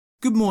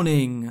Good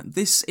morning,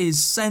 this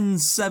is Sen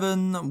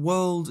 7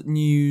 World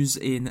News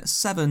in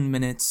 7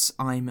 minutes.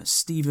 I'm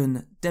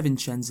Stephen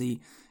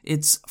DeVincenzi.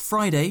 It's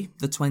Friday,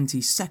 the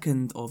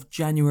 22nd of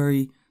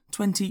January,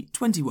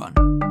 2021.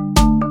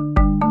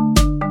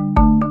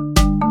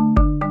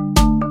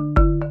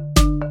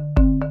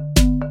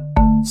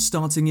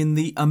 Starting in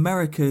the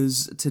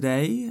Americas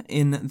today,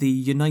 in the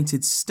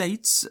United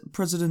States,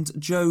 President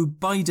Joe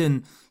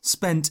Biden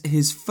spent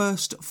his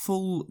first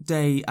full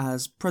day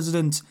as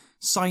president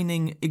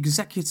signing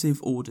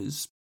executive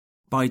orders.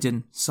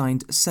 Biden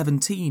signed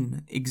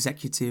 17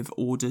 executive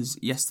orders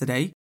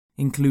yesterday,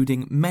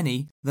 including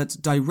many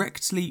that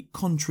directly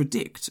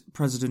contradict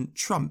President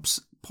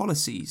Trump's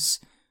policies.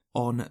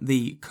 On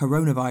the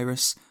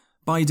coronavirus,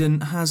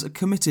 Biden has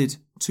committed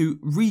to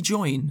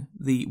rejoin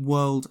the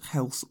World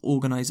Health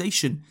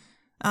Organization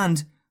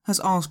and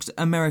has asked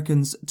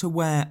Americans to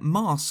wear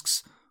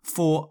masks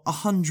for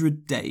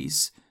 100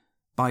 days.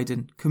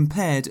 Biden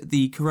compared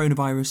the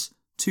coronavirus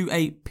to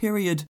a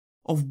period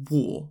of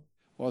war.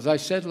 Well, as I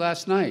said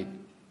last night,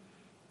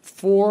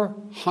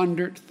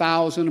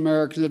 400,000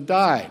 Americans have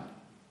died.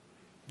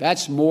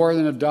 That's more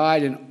than have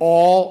died in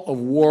all of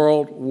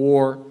World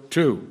War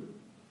II.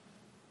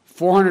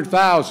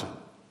 400,000.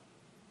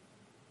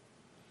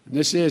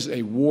 This is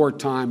a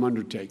wartime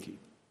undertaking.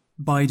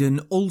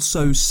 Biden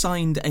also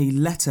signed a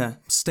letter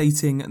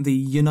stating the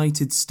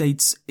United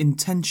States'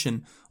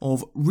 intention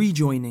of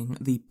rejoining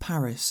the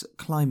Paris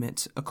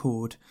Climate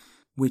Accord,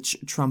 which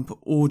Trump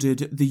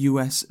ordered the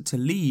US to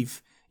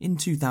leave in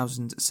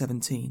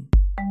 2017.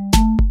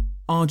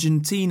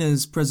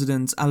 Argentina's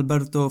President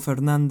Alberto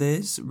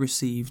Fernandez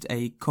received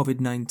a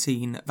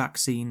COVID-19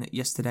 vaccine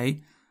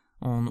yesterday.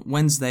 On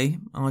Wednesday,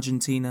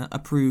 Argentina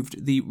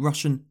approved the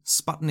Russian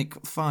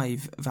Sputnik V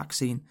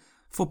vaccine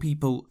for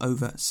people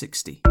over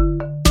 60.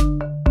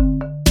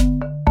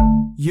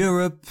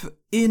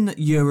 In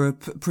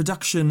Europe,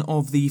 production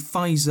of the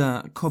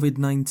Pfizer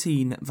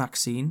COVID-19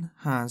 vaccine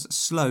has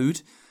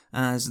slowed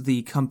as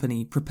the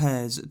company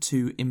prepares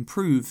to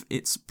improve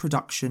its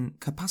production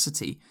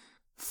capacity.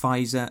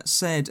 Pfizer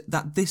said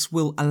that this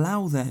will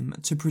allow them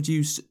to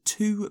produce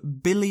 2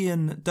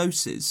 billion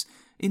doses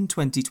in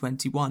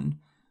 2021.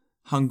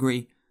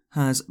 Hungary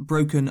has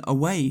broken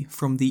away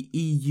from the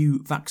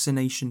EU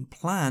vaccination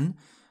plan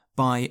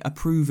by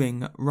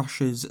approving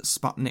Russia's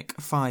Sputnik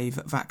V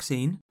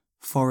vaccine.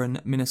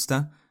 Foreign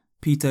Minister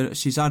Peter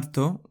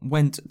Szijjártó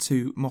went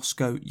to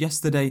Moscow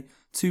yesterday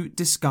to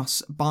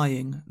discuss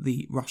buying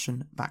the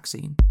Russian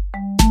vaccine.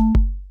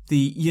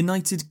 The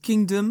United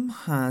Kingdom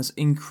has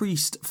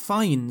increased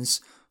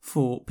fines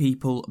for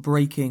people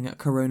breaking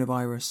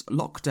coronavirus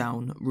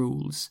lockdown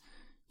rules.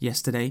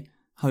 Yesterday,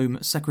 Home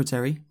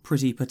Secretary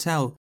Priti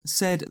Patel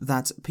said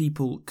that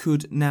people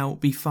could now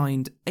be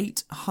fined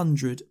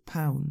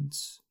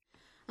 £800.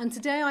 And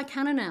today I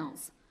can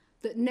announce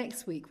that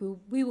next week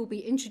we will be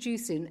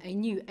introducing a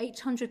new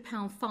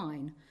 £800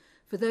 fine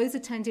for those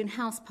attending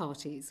house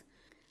parties.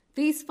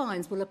 These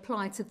fines will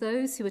apply to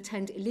those who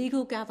attend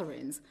illegal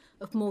gatherings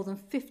of more than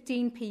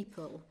 15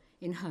 people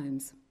in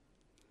homes.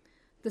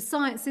 The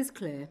science is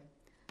clear.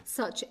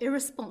 Such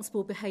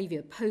irresponsible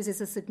behaviour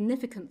poses a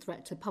significant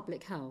threat to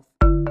public health.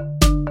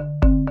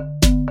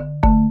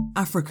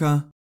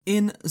 Africa.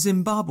 In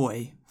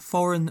Zimbabwe,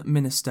 Foreign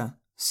Minister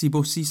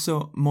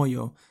Sibusiso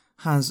Moyo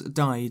has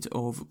died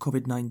of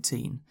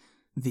COVID-19,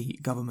 the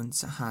government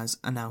has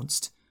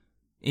announced.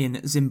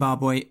 In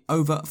Zimbabwe,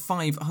 over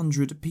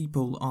 500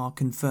 people are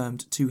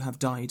confirmed to have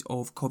died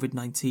of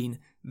COVID-19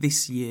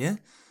 this year,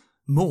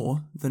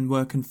 more than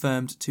were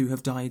confirmed to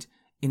have died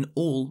in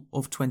all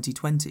of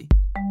 2020.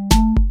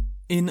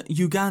 In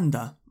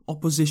Uganda,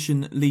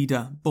 opposition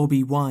leader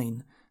Bobi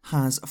Wine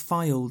has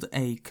filed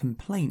a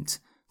complaint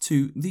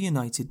to the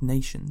United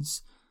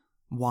Nations.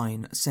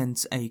 Wine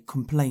sent a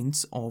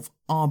complaint of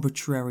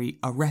arbitrary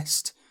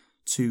arrest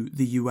to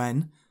the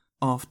UN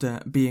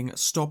after being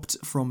stopped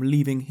from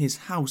leaving his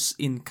house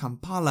in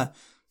Kampala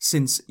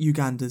since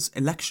Uganda's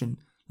election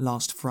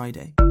last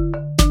Friday.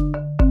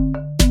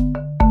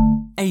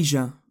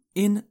 Asia.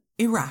 In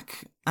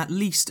Iraq, at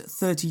least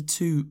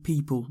 32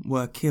 people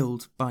were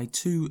killed by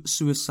 2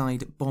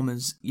 suicide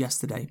bombers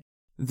yesterday.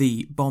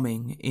 The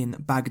bombing in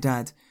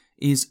Baghdad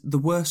is the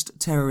worst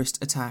terrorist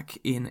attack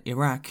in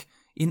Iraq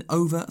in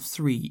over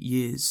 3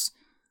 years.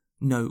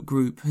 No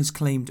group has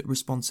claimed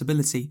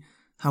responsibility.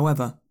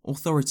 However,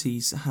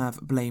 authorities have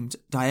blamed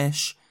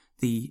Daesh,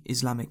 the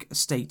Islamic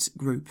State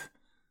group.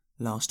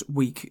 Last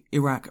week,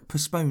 Iraq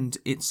postponed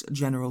its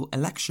general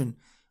election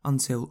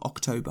until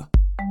October.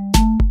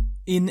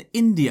 In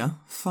India,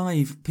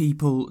 5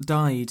 people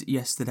died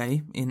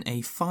yesterday in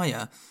a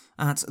fire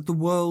at the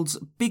world's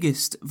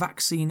biggest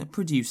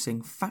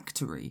vaccine-producing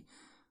factory.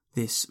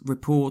 This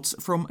report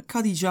from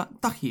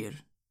Khadija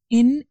Tahir.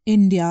 In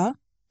India,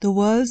 the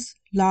world's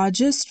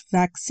largest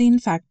vaccine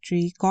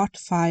factory caught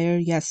fire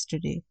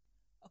yesterday.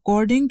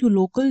 According to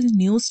local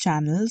news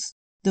channels,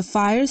 the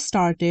fire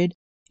started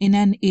in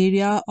an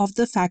area of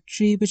the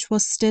factory which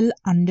was still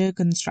under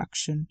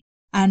construction,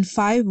 and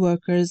 5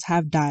 workers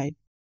have died.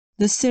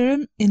 the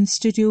Serum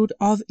Institute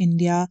of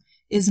India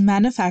is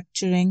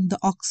manufacturing the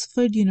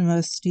Oxford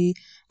University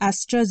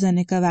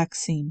AstraZeneca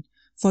vaccine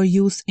for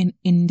use in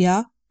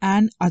India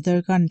and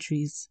other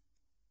countries.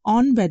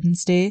 On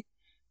Wednesday,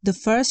 the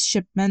first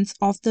shipments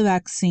of the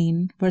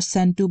vaccine were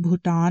sent to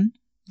Bhutan,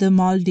 the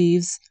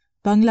Maldives,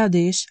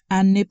 Bangladesh,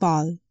 and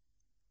Nepal.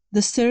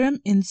 The Serum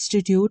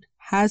Institute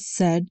has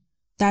said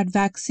that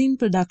vaccine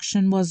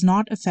production was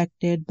not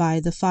affected by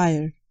the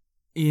fire.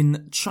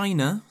 In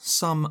China,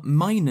 some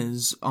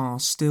miners are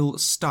still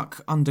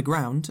stuck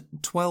underground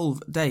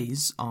 12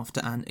 days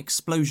after an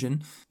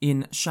explosion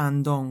in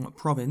Shandong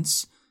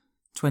province.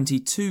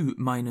 22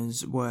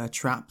 miners were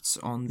trapped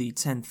on the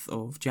 10th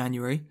of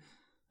January.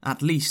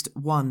 At least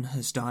one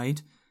has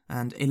died,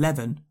 and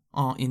 11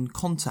 are in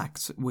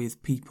contact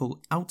with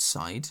people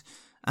outside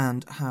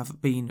and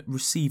have been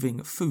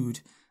receiving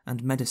food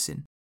and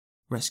medicine.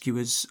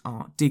 Rescuers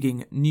are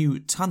digging new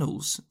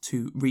tunnels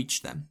to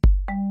reach them.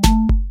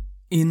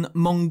 In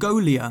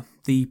Mongolia,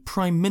 the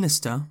Prime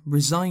Minister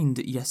resigned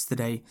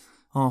yesterday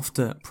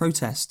after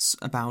protests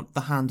about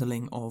the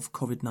handling of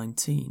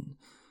COVID-19.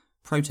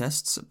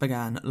 Protests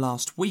began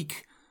last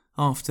week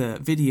after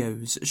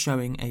videos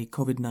showing a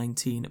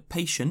COVID-19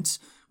 patient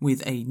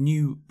with a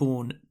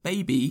newborn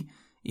baby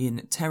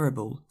in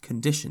terrible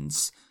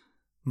conditions.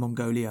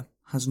 Mongolia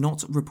has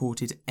not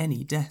reported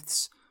any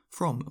deaths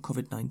from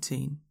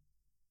COVID-19.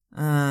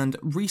 And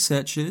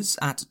researchers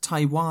at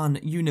Taiwan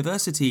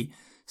University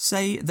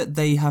say that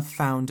they have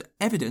found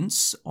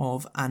evidence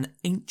of an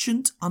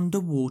ancient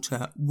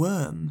underwater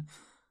worm.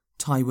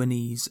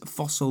 Taiwanese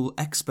fossil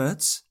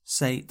experts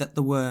say that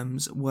the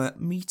worms were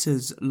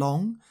meters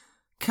long,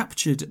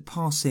 captured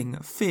passing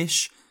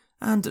fish,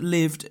 and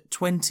lived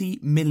 20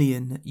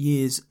 million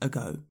years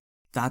ago.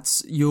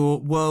 That's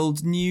your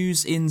world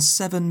news in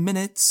 7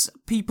 minutes.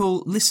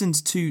 People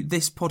listened to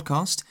this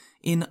podcast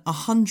in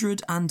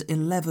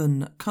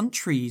 111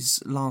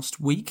 countries last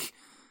week.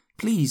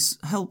 Please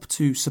help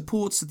to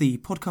support the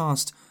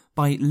podcast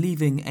by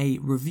leaving a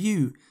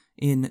review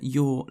in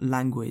your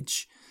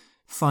language.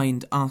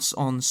 Find us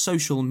on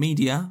social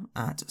media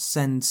at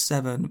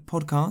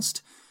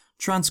Send7Podcast.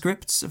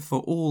 Transcripts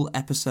for all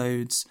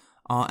episodes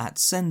are at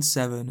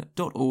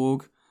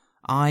send7.org.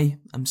 I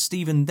am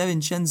Stephen De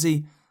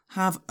Vincenzi.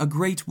 Have a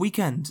great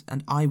weekend,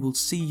 and I will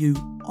see you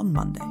on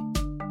Monday.